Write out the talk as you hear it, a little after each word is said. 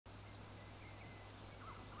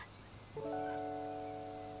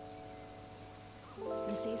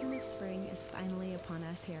The season of spring is finally upon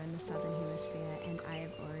us here in the southern hemisphere, and I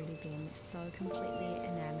have already been so completely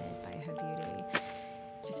enamored by her beauty.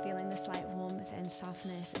 Just feeling the slight warmth and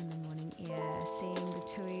softness in the morning air, seeing the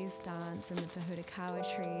tuis dance in the pahurakawa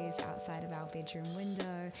trees outside of our bedroom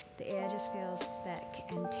window. The air just feels thick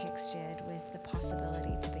and textured with the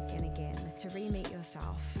possibility to begin again, to re-meet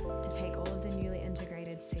yourself, to take all of the newly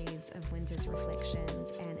integrated seeds of winter's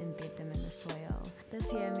reflections and embed them in the soil.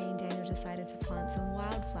 This year, me and Daniel decided to plant some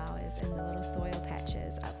wildflowers in the little soil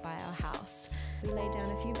patches up by our house. We laid down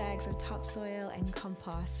a few bags of topsoil and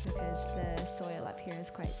compost because the soil up here is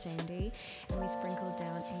quite sandy, and we sprinkled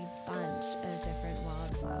down a bunch of different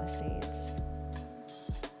wildflower seeds.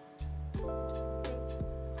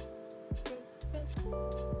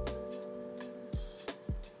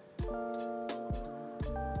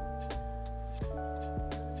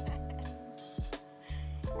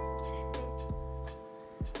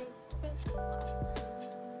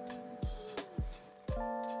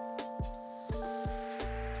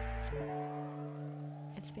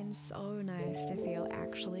 It's been so nice to feel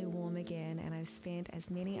actually warm again, and I've spent as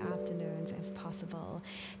many afternoons as possible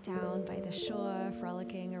down by the shore,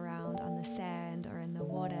 frolicking around on the sand or in the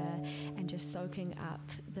water and just soaking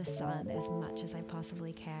up the sun as much as I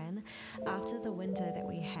possibly can. After the winter that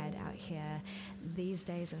we had out here, these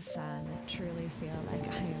days of sun truly feel like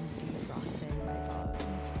I am defrosting my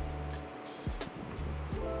bones.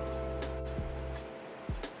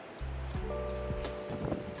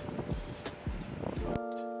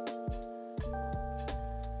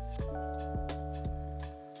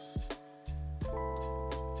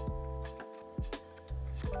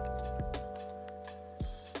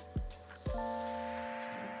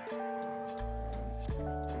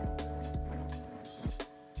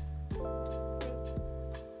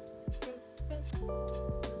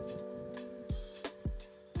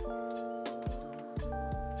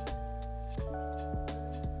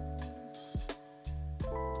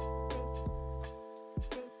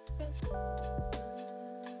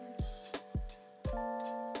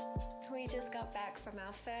 We just got back from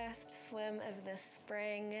our first swim of the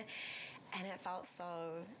spring and it felt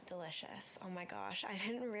so delicious. Oh my gosh, I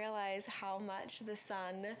didn't realize how much the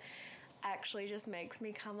sun actually just makes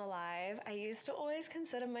me come alive. I used to always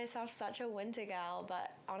consider myself such a winter gal,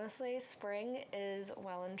 but honestly, spring is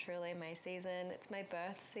well and truly my season. It's my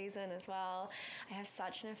birth season as well. I have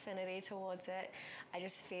such an affinity towards it. I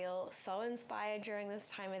just feel so inspired during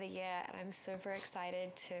this time of the year, and I'm super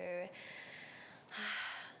excited to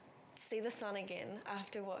see the sun again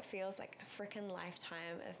after what feels like a freaking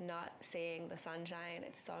lifetime of not seeing the sunshine.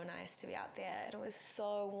 It's so nice to be out there. It was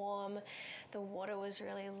so warm. The water was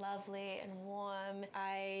really lovely and warm.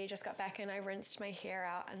 I just got back and I rinsed my hair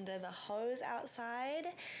out under the hose outside.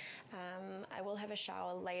 I will have a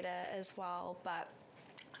shower later as well, but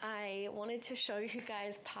I wanted to show you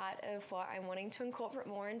guys part of what I'm wanting to incorporate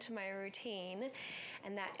more into my routine,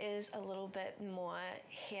 and that is a little bit more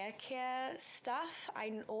hair care stuff.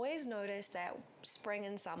 I always notice that spring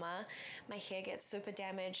and summer, my hair gets super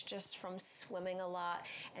damaged just from swimming a lot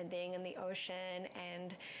and being in the ocean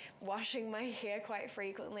and washing my hair quite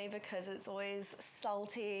frequently because it's always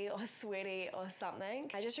salty or sweaty or something.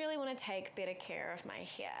 I just really want to take better care of my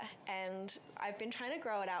hair, and I've been trying to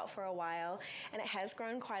grow it out for a while, and it has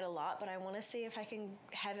grown quite a lot, but I want to see if I can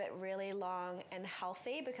have it really long and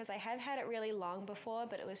healthy, because I have had it really long before,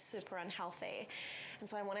 but it was super unhealthy. And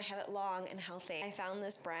so I want to have it long and healthy. I found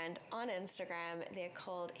this brand on Instagram. They're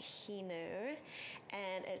called Hinu,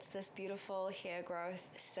 and it's this beautiful hair growth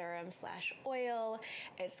serum slash oil.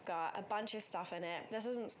 It's got a bunch of stuff in it. This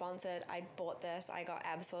isn't sponsored. I bought this. I got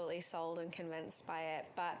absolutely sold and convinced by it,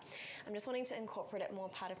 but I'm just wanting to incorporate it more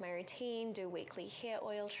part of my routine, do weekly hair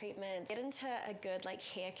oil treatments, get into a good like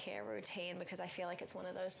hair care routine, because I feel like it's one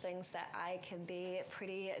of those things that I can be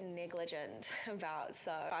pretty negligent about.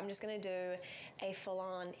 So I'm just gonna do a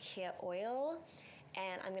full-on hair oil,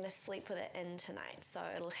 and I'm gonna sleep with it in tonight, so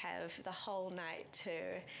it'll have the whole night to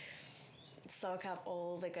soak up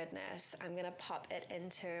all the goodness. I'm gonna pop it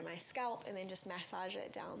into my scalp and then just massage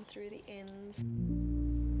it down through the ends.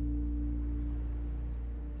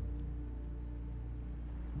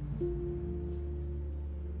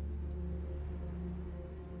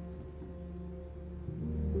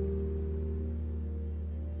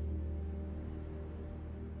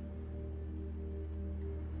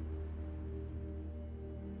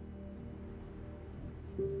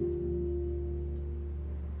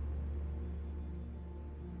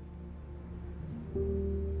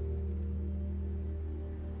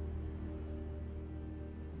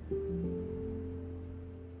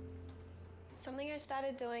 Something I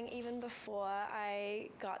started doing even before I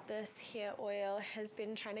got this hair oil has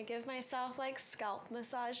been trying to give myself like scalp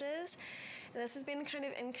massages. This has been kind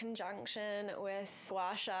of in conjunction with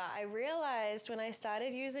gua sha. I realized when I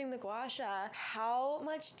started using the gua sha how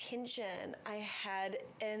much tension I had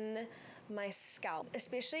in my scalp,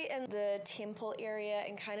 especially in the temple area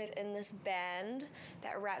and kind of in this band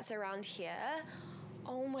that wraps around here.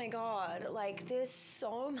 Oh my God, like there's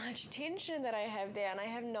so much tension that I have there and I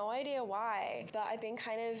have no idea why. But I've been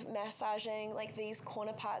kind of massaging like these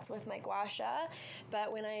corner parts with my gua sha.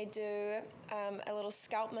 But when I do a little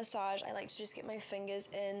scalp massage, I like to just get my fingers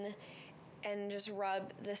in and just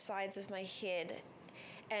rub the sides of my head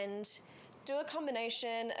and do a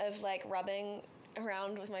combination of like rubbing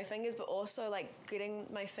around with my fingers, but also like getting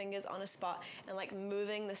my fingers on a spot and like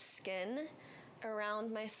moving the skin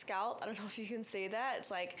around my scalp. I don't know if you can see that. It's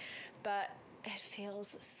like, but it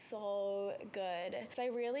feels so good. So I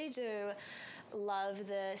really do love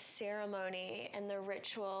the ceremony and the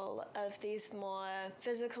ritual of these more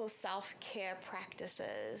physical self-care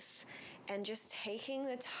practices and just taking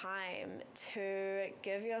the time to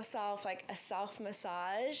give yourself like a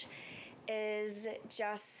self-massage is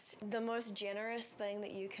just the most generous thing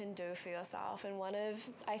that you can do for yourself. And one of,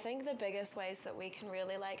 I think, the biggest ways that we can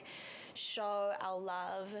really like show our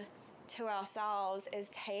love to ourselves is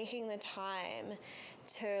taking the time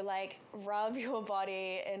to like rub your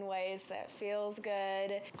body in ways that feels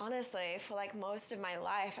good. Honestly, for like most of my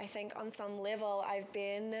life, I think on some level I've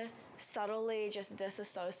been subtly just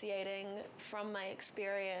disassociating from my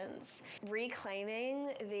experience, reclaiming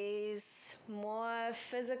these more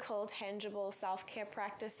physical, tangible self-care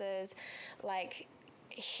practices like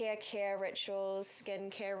hair care rituals, skin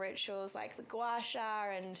care rituals like the gua sha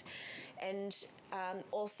and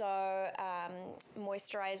also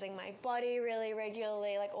moisturizing my body really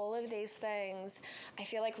regularly. Like all of these things I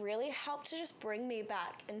feel like really help to just bring me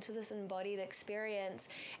back into this embodied experience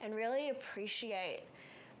and really appreciate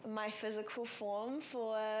my physical form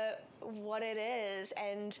for what it is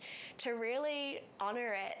and to really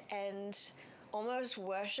honor it and almost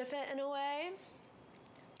worship it in a way.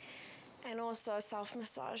 And also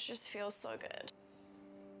self-massage just feels so good.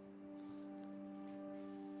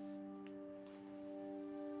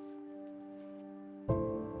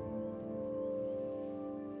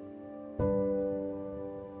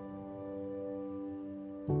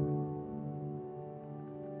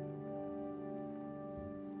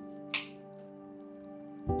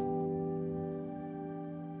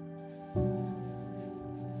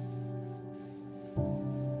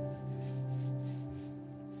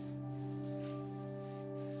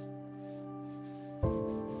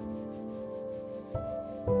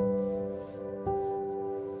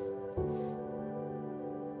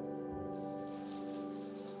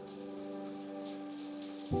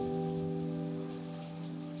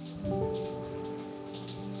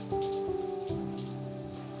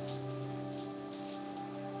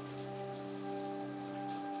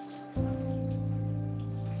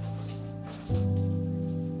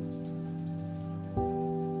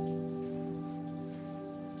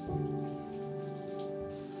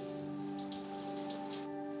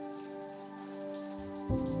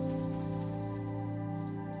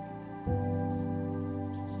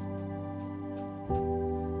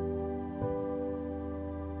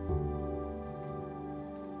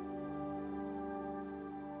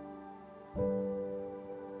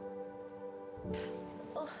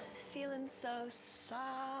 Feeling so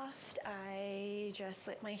soft. I just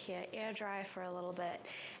let my hair air dry for a little bit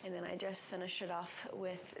and then I just finish it off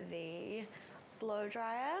with the blow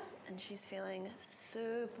dryer and she's feeling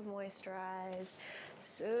super moisturized,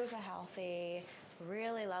 super healthy,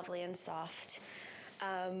 really lovely and soft.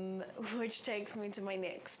 Which takes me to my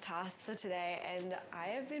next task for today, and I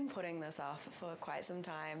have been putting this off for quite some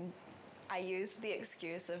time. I used the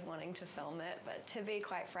excuse of wanting to film it, but to be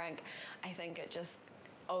quite frank, I think it just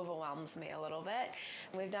overwhelms me a little bit.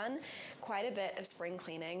 We've done quite a bit of spring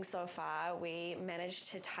cleaning so far. We managed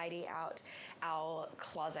to tidy out our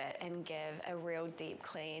closet and give a real deep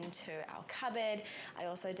clean to our cupboard. I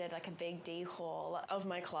also did like a big de-haul of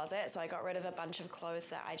my closet, so I got rid of a bunch of clothes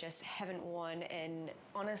that I just haven't worn in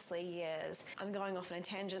honestly years. I'm going off on a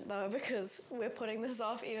tangent though because we're putting this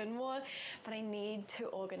off even more, but I need to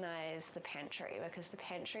organize the pantry because the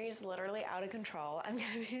pantry is literally out of control. I'm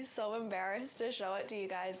gonna be so embarrassed to show it to you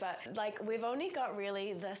guys, but like we've only got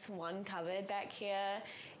really this one cupboard back here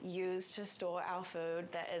used to store our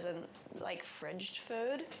food that isn't like fridged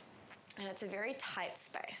food. and it's a very tight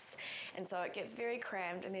space, and so it gets very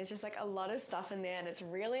crammed, and there's just like a lot of stuff in there, and it's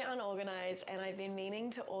really unorganized, and I've been meaning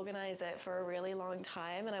to organize it for a really long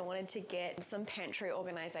time, and I wanted to get some pantry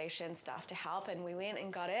organization stuff to help, and we went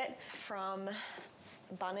and got it from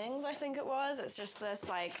Bunnings, I think it was. It's just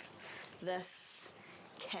this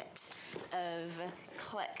kit of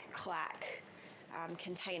click-clack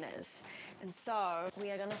containers. And so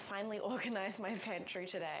we are going to finally organize my pantry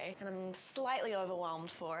today, and I'm slightly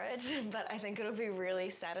overwhelmed for it, but I think it'll be really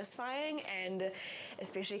satisfying, and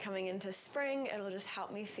especially coming into spring, it'll just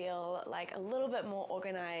help me feel like a little bit more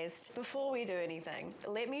organized. Before we do anything,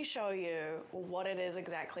 let me show you what it is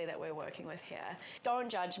exactly that we're working with here. Don't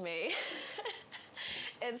judge me.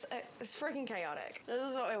 It's freaking chaotic. This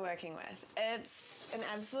is what we're working with. It's an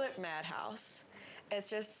absolute madhouse. It's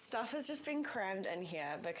just, stuff has just been crammed in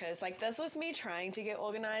here because like this was me trying to get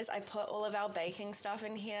organized. I put all of our baking stuff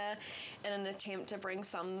in here in an attempt to bring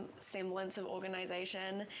some semblance of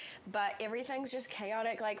organization, but everything's just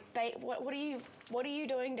chaotic. Like, what are you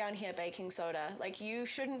doing down here, baking soda? Like, you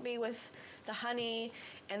shouldn't be with the honey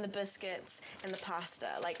and the biscuits and the pasta.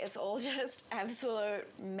 Like, it's all just absolute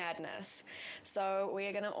madness. So we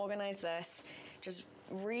are gonna organize this, just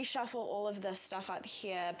reshuffle all of this stuff up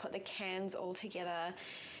here, put the cans all together,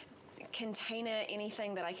 container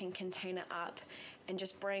anything that I can container up, and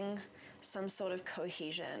just bring some sort of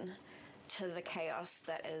cohesion to the chaos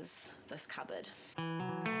that is this cupboard.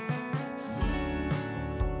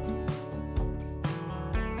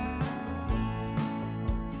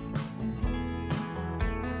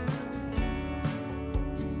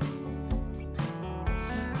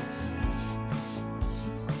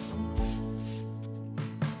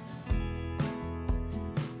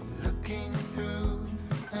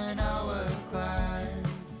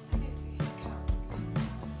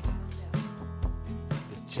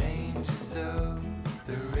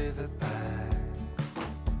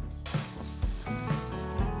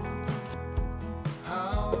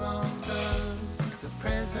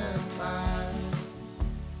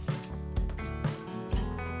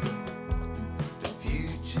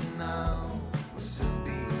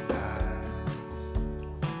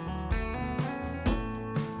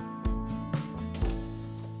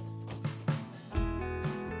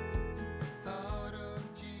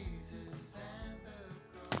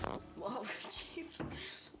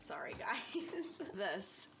 Sorry guys.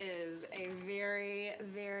 This is a very,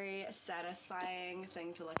 very satisfying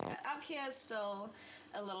thing to look at. Up here is still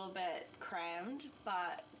a little bit crammed,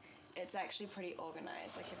 but it's actually pretty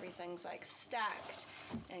organized. Like, everything's like stacked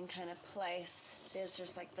and kind of placed. There's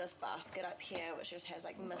just like this basket up here which just has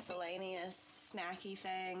like miscellaneous snacky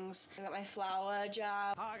things. I've got my flour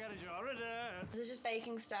jar. I got a jar of that. This is just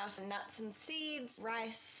baking stuff, nuts and seeds,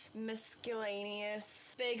 rice,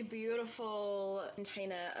 miscellaneous, big beautiful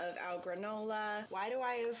container of our granola. Why do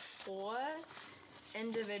I have 4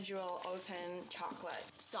 individual open chocolate,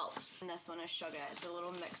 salt, and this one is sugar? It's a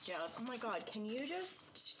little mixture of, oh my god, can you just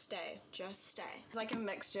stay? It's like a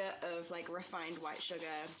mixture of like refined white sugar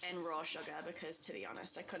and raw sugar, because to be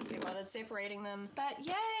honest I couldn't be bothered separating them. But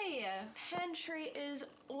yay, pantry is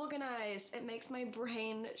organized. It makes my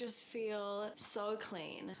brain just feel so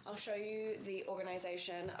clean. I'll show you the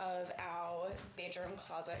organization of our bedroom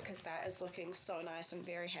closet because that is looking so nice. I'm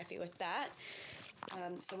very happy with that.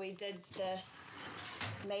 So we did this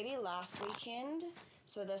maybe last weekend.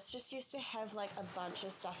 So this just used to have like a bunch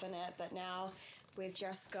of stuff in it, but now we've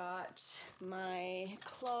just got my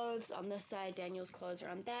clothes on this side, Daniel's clothes are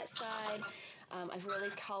on that side. I've really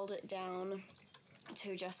culled it down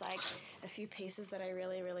to just like a few pieces that I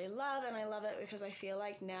really, really love, and I love it because I feel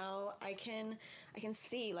like now I can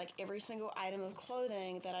see like every single item of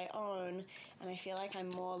clothing that I own, and I feel like I'm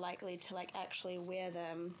more likely to like actually wear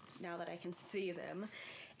them now that I can see them.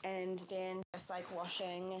 And then just like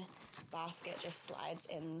washing basket just slides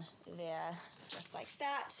in there just like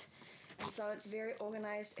that. And so it's very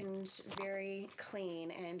organized and very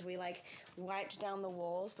clean, and we like wiped down the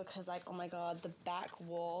walls because like, oh my god, the back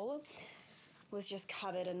wall was just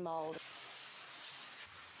covered in mold.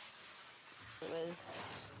 It was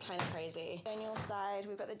kind of crazy. Daniel's side,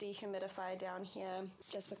 we've got the dehumidifier down here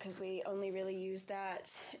just because we only really use that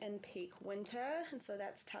in peak winter, and so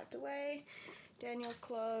that's tucked away. Daniel's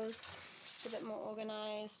clothes, just a bit more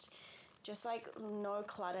organized. Just like no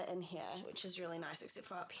clutter in here, which is really nice, except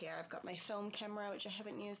for up here. I've got my film camera, which I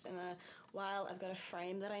haven't used in a while. I've got a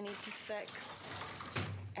frame that I need to fix.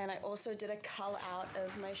 And I also did a cull out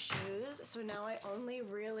of my shoes. So now I only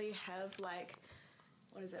really have like,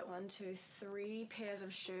 what is it, 1, 2, 3 pairs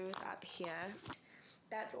of shoes up here.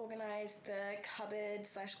 That's organized. The cupboard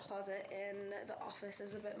 / closet in the office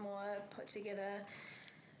is a bit more put together.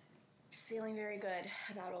 Just feeling very good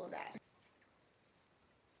about all of that.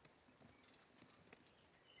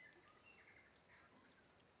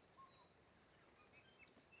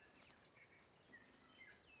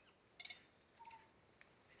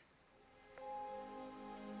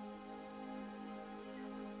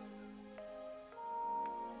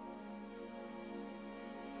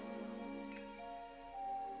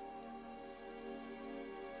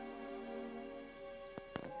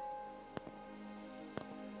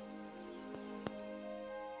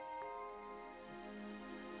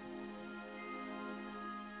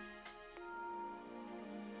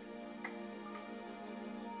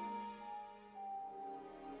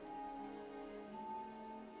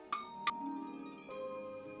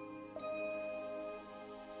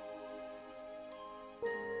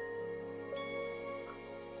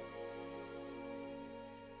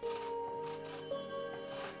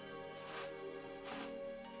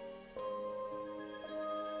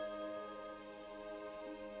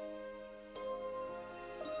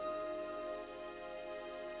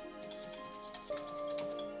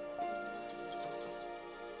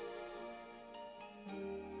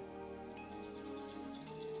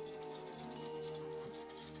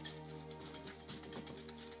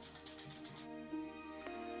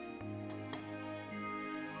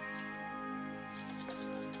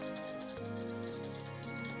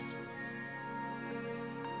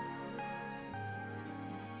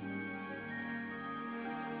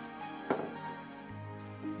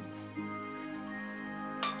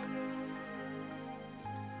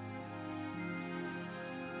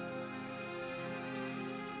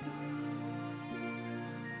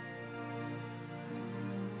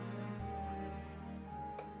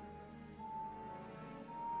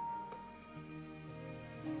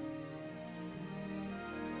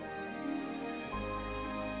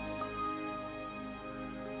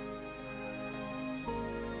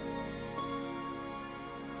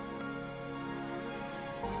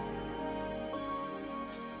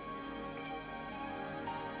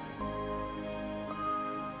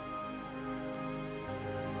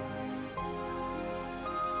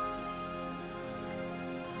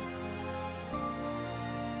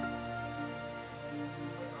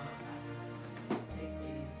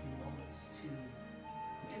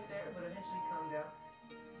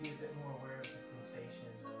 Be a bit more aware of the sensation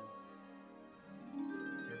of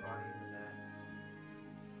your body in the mat,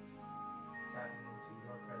 tapping into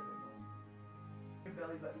your present moment. Your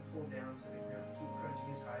belly button pulled down to the ground. Keep crunching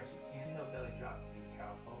as high as you can. Inhale, belly drops, think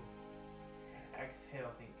cow pose. Exhale,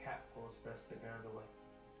 think cat pose, press the ground away.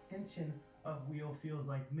 Tension of wheel feels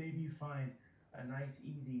like maybe you find a nice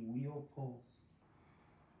easy wheel pulse.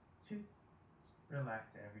 2,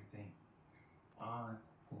 relax everything. On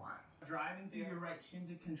 1. Driving through your right shin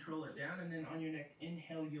to control it down, and then on your next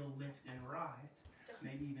inhale, you'll lift and rise.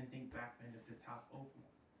 Maybe even think back bend at the top, open.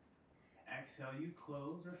 Exhale, you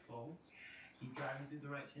close or fold. Keep driving through the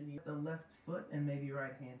right shin. The left foot and maybe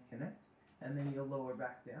right hand connect, and then you'll lower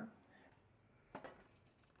back down.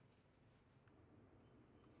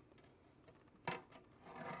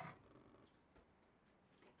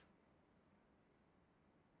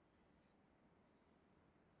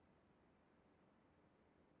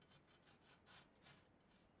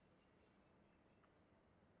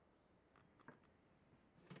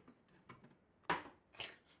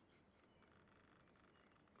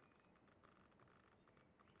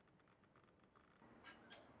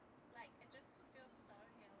 Like, it just feels so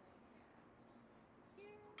healing.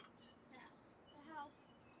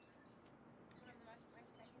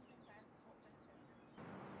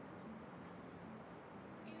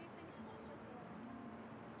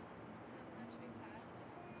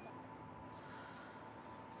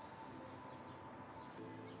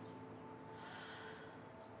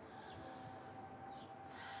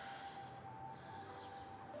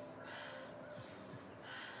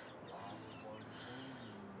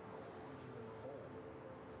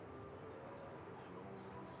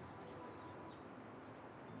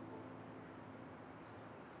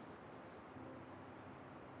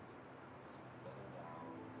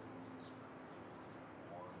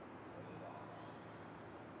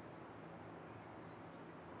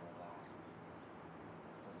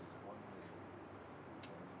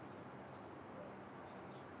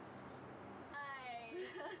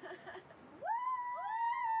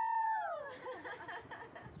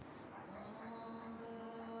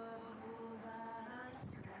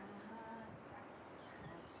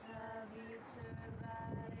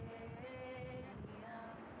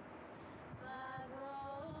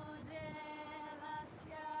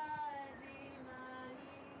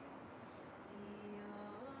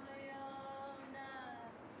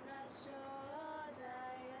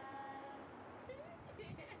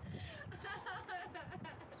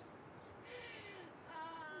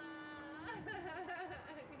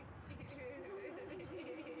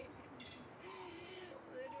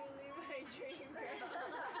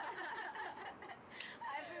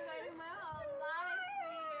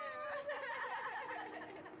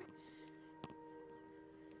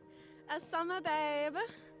 A summer babe.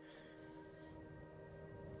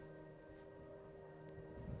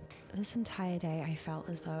 This entire day I felt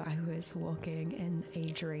as though I was walking in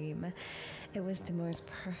a dream. It was the most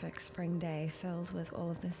perfect spring day, filled with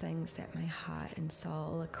all of the things that my heart and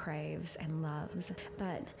soul craves and loves.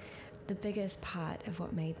 But the biggest part of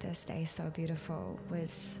what made this day so beautiful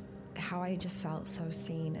was how I just felt so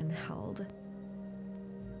seen and held.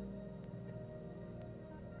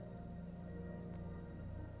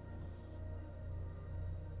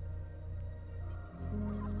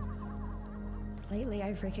 Lately,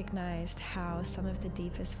 I've recognized how some of the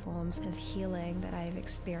deepest forms of healing that I've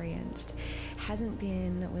experienced hasn't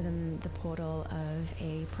been within the portal of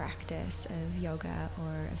a practice of yoga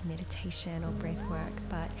or of meditation or breath work,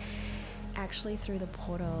 but actually through the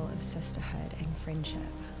portal of sisterhood and friendship.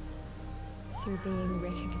 Through being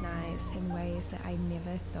recognized in ways that I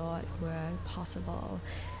never thought were possible.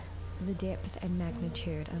 The depth and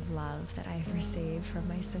magnitude of love that I've received from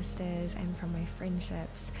my sisters and from my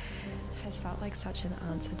friendships has felt like such an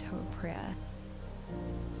answer to a prayer.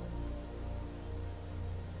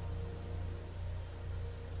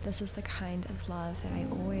 This is the kind of love that I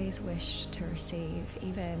always wished to receive,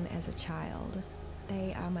 even as a child.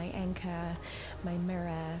 They are my anchor, my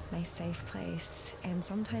mirror, my safe place, and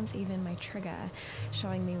sometimes even my trigger,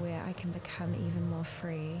 showing me where I can become even more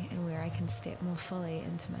free and where I can step more fully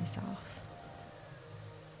into myself.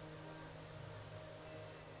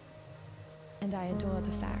 And I adore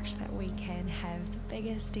the fact that we can have the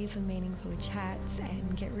biggest, deep and meaningful chats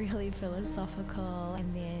and get really philosophical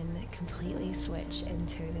and then completely switch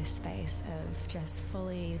into this space of just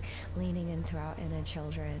fully leaning into our inner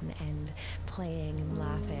children and playing and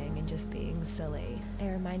laughing and just being silly. They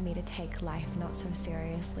remind me to take life not so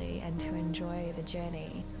seriously and to enjoy the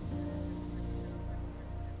journey.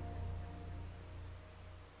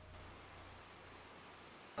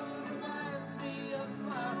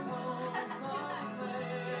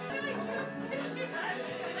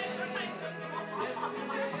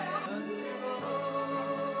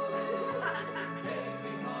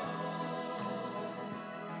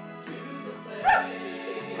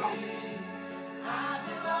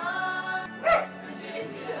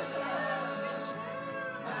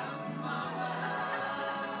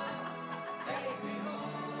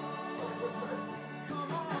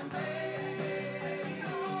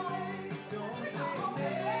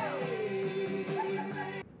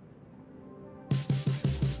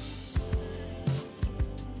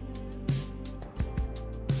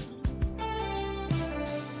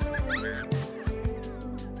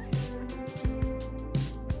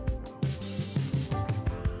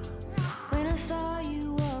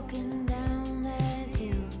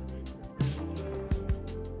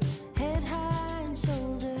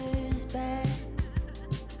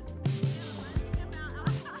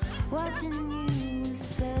 Watching you was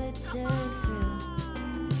such a thrill.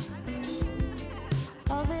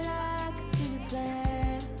 All that I could do was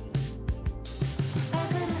laugh. I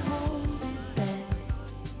couldn't hold it back.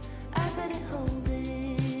 I couldn't hold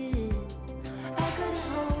it. I couldn't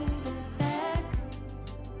hold it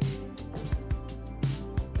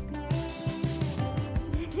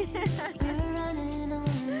back.